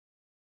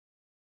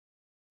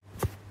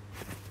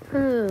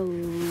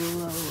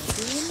Hello,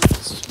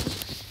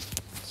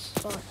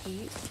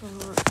 sorry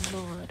for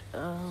not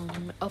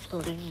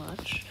uploading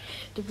much.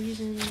 The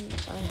reason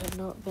I have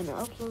not been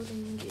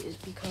uploading is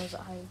because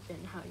I've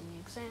been having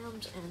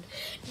exams, and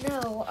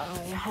now I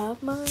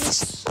have my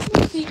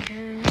summer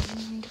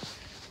weekend.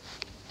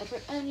 And for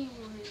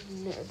anyone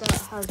that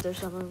has their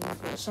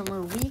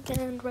summer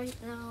weekend right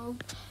now,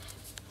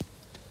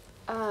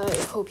 I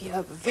hope you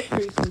have a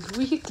very good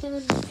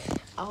weekend.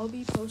 I'll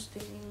be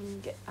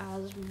posting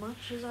as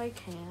much as I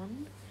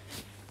can.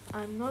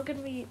 I'm not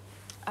gonna be,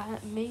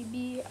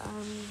 maybe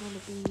I'm gonna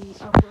be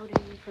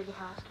uploading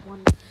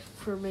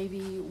for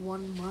maybe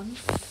 1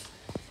 month.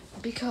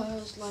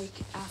 Because, like,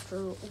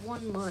 after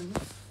 1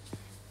 month,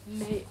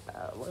 maybe,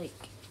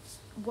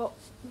 1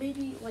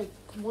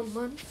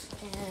 month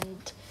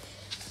and,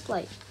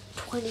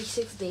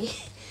 26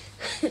 days.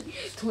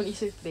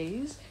 26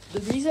 days. The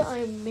reason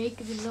I make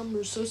the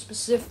numbers so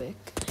specific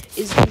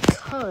is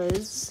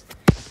because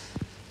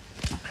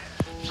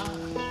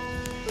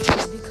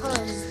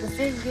the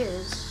thing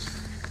is,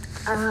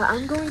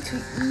 I'm going to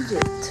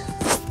Egypt.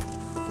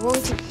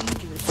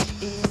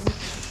 In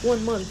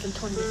 1 month and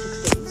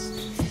 26 days.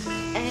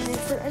 And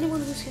for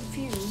anyone who's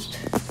confused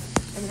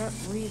and not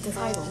read the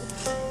title,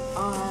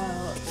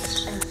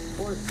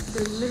 or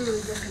they're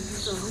literally just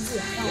confused on who the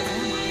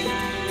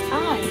hell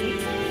am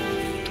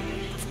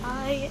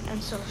I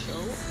am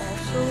social,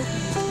 also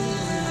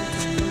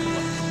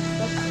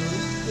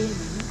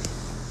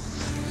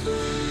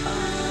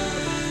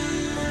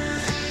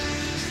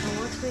I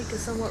want to make a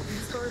somewhat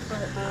restart, but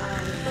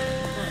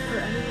for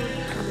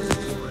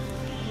anyone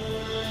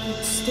who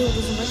still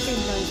doesn't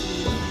recognize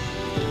me,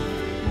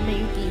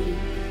 maybe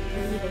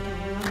they can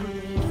remember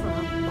me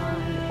from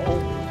my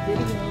old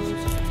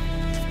videos.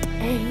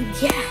 And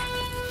yeah,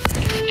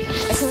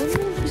 so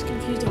anyone who's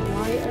confused on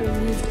why I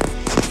moved,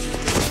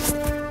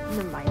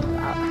 never mind.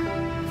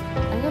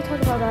 I'm gonna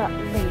talk about that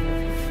later.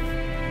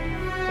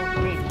 Or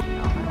maybe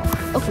no, I don't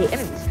know. Okay,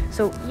 anyways,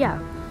 so yeah.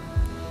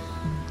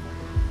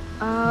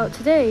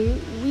 Today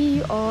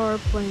we are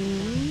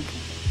playing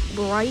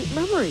Bright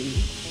Memory.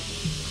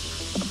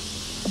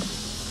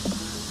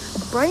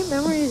 Bright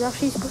Memory is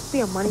actually supposed to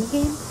be a money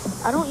game.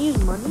 I don't use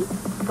money,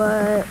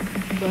 but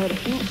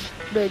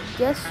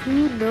guess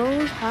who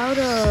knows how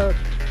to,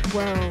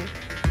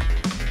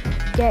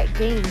 get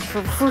games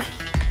for free?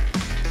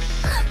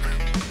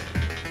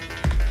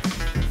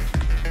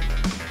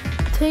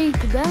 Take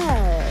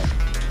that,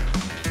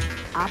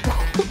 Apple.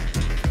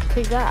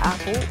 Take that,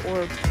 Apple,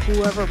 or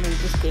whoever made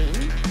this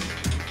game.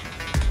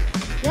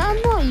 Yeah, I'm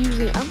not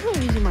using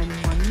my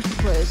money to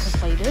play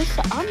this.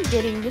 I'm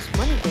getting this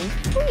money game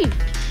free.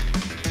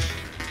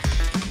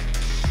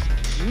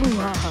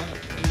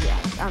 Yeah,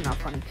 I'm not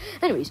funny.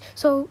 Anyways,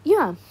 so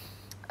yeah,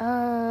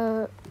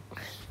 I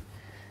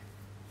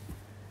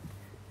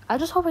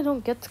just hope I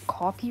don't get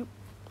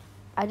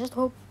I just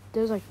hope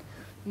there's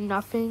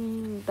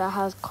nothing that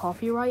has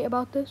copyright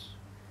about this.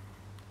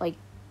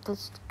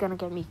 That's gonna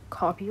get me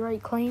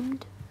copyright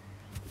claimed.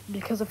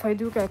 Because if I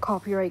do get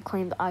copyright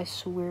claimed, I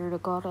swear to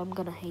God, I'm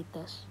gonna hate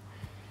this.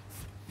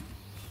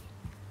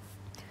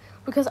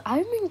 Because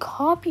I've been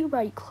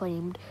copyright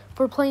claimed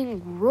for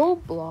playing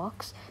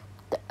Roblox,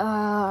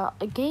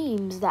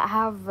 games that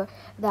have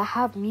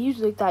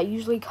music that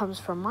usually comes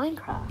from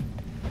Minecraft.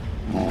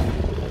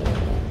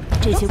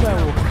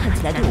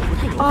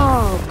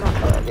 Oh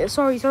God!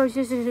 Sorry,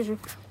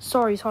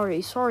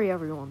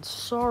 everyone.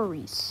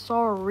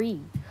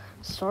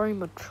 Sorry,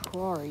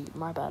 Matrari.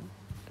 My bad.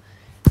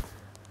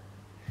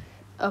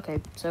 Okay,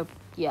 so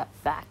yeah,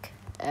 back.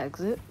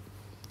 Exit.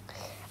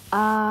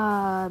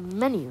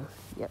 Menu.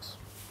 Yes.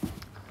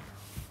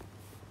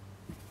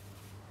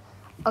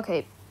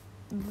 Okay,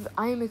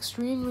 I am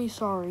extremely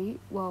sorry.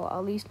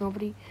 At least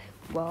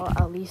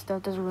that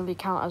doesn't really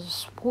count as a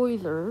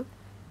spoiler.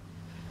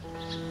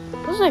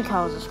 Doesn't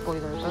count as a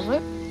spoiler, does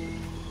it?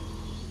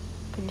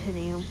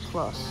 Continue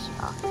plus.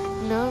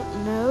 No,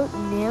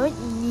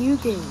 new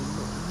game.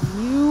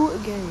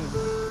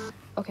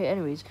 Okay,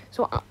 anyways,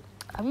 so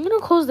I'm gonna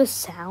close the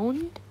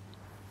sound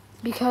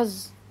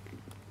because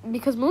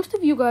most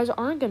of you guys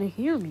aren't gonna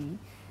hear me.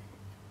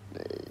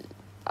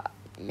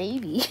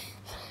 Maybe.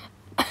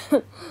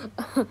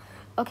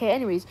 Okay,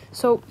 anyways,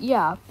 so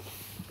yeah.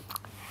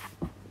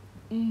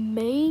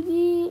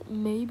 Maybe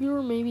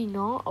or maybe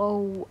not.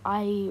 Oh,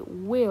 I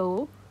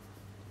will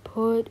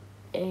put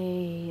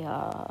a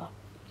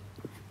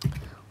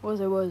what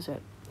is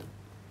it?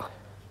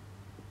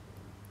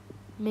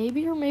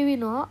 Maybe or maybe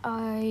not.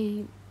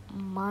 I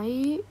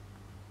might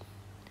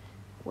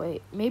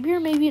wait. Maybe or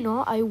maybe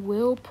not. I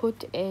will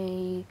put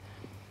I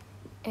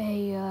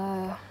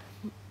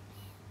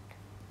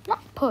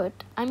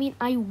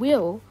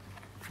will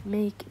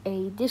make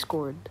a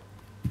Discord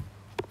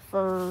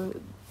for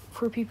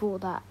people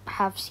that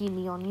have seen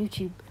me on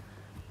YouTube.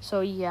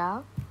 So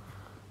yeah.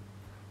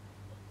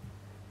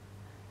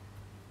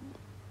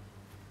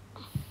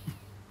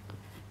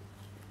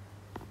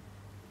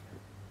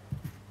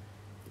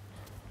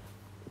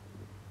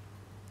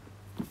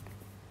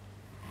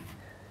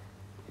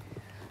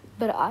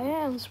 But I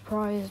am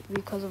surprised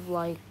because of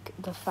like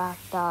the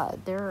fact that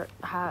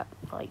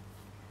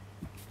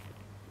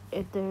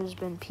if there's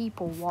been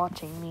people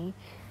watching me.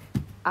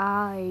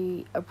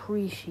 I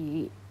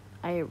appreciate.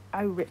 I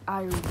really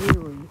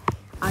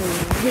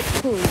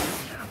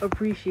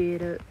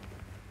appreciate it.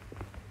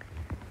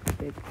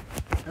 Okay,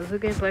 that's the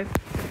gameplay.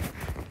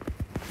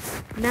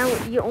 Now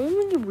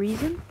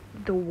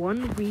the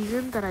one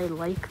reason that I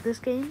like this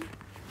game,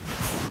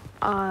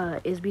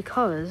 is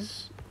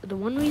because the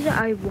one reason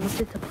I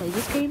wanted to play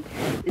this game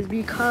is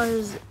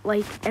because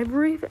like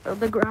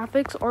the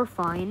graphics are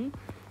fine,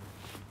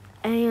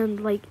 and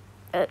like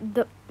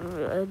the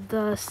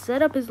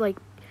setup is like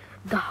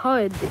the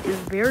HUD is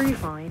very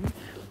fine,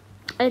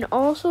 and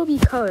also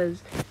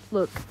because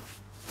look,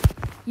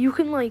 you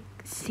can like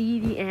see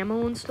the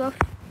ammo and stuff.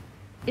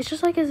 It's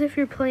just like as if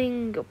you're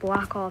playing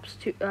Black Ops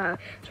 2,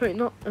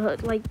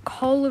 like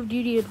Call of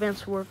Duty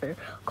Advanced Warfare.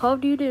 Call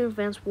of Duty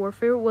Advanced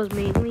Warfare was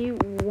mainly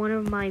one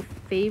of my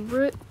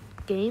favorite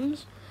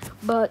games,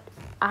 but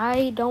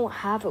I don't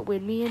have it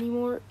with me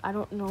anymore. I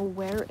don't know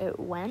where it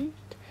went.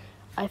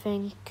 I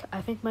think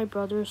my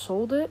brother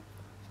sold it.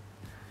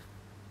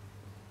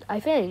 I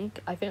think.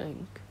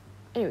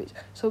 Anyways,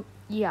 so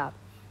yeah.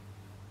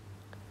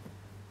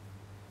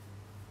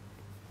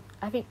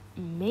 I think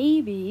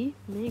maybe.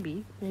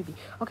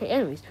 Okay,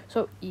 anyways,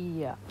 so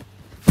yeah.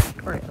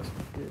 Alright, let's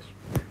do this.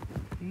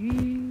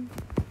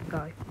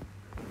 Die.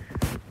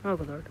 Oh,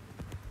 good lord.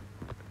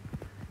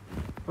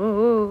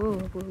 Whoa.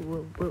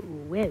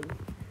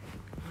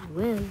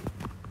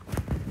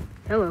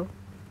 Hello.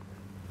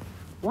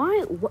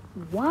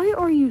 Why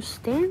are you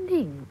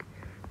standing?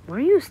 Why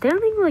are you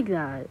standing like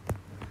that?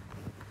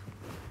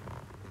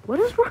 What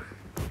is wrong?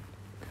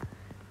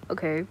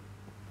 Okay.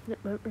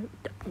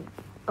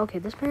 Okay,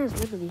 this man is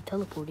literally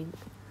teleporting.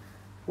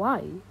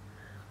 Why?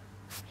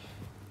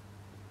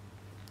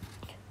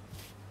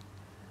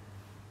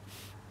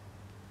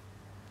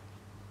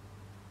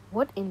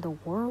 What in the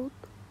world?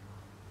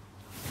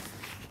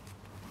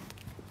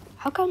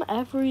 How come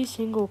every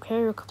single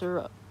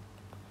character...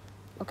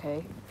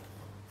 Okay.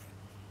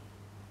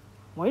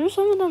 Why do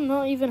some of them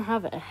not even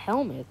have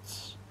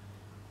helmets?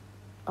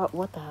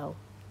 What the hell?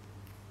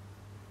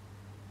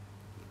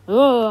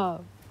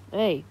 Ugh!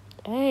 Hey!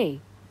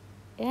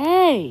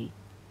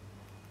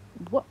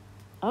 What?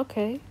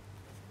 Okay.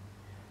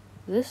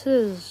 This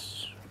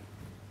is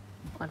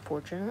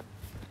unfortunate.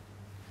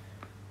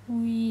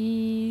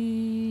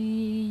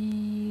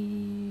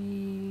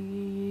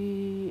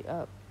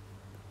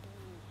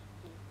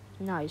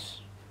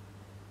 Nice.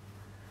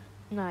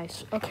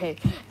 Okay.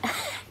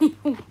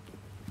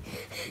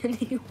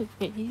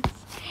 Anyways,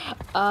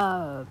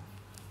 I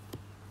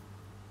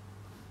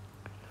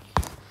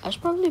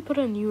should probably put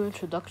a new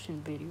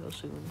introduction video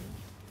soon.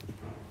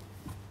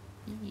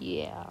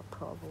 Yeah,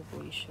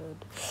 probably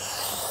should.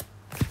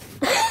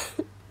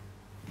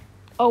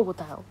 Oh, what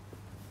the hell?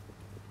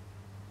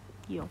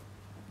 Yo.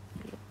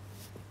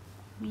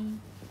 We.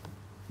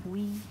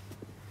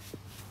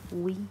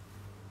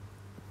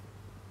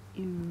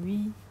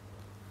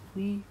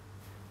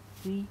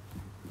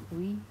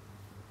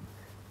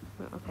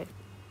 Okay.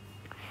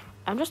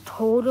 I'm just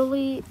playing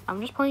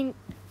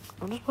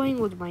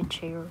with my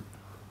chair.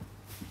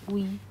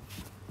 We.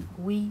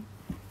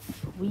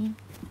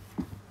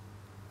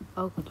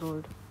 Oh, good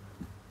lord.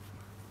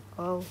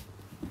 Oh,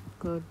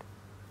 good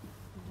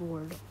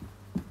lord.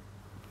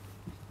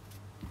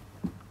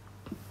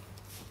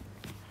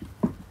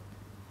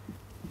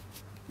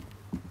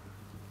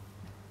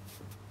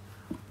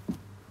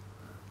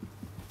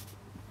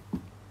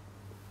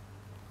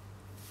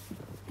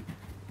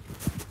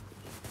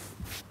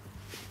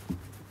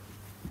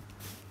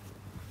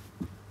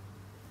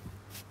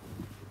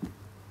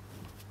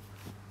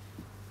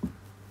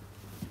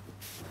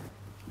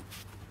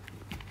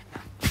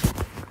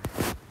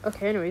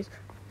 Okay, anyways.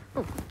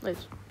 Oh,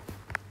 nice.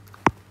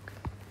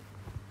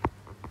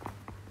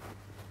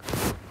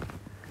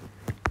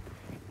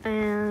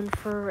 And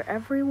for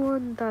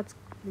everyone that's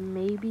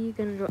maybe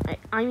gonna join,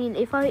 I mean,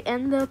 if I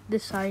end up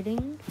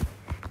deciding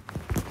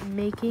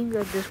making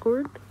a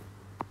Discord,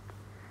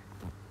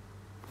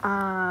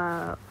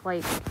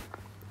 like,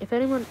 if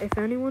anyone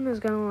is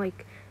gonna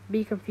like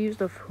be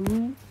confused of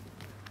who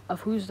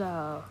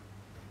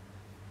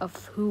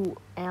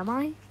am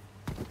I?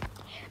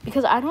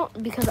 Because I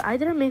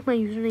didn't make my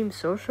username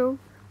social.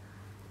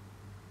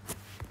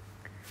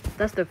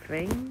 That's the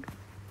thing.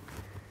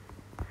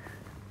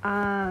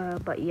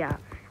 But yeah.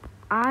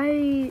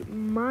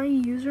 My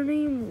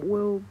username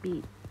will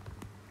be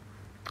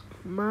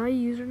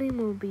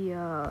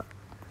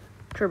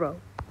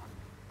Turbo.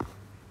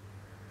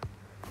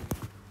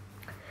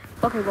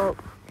 Okay, well,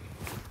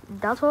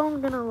 that's all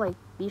I'm gonna like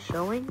be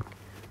showing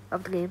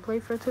of the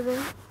gameplay for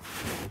today.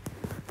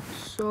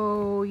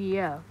 So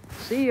yeah.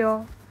 See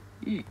y'all.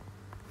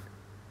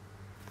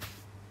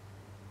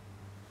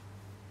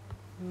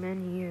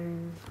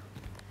 Menu.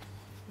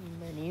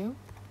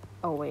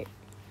 Oh wait.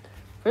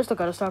 First I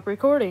gotta stop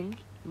recording.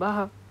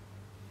 Bye.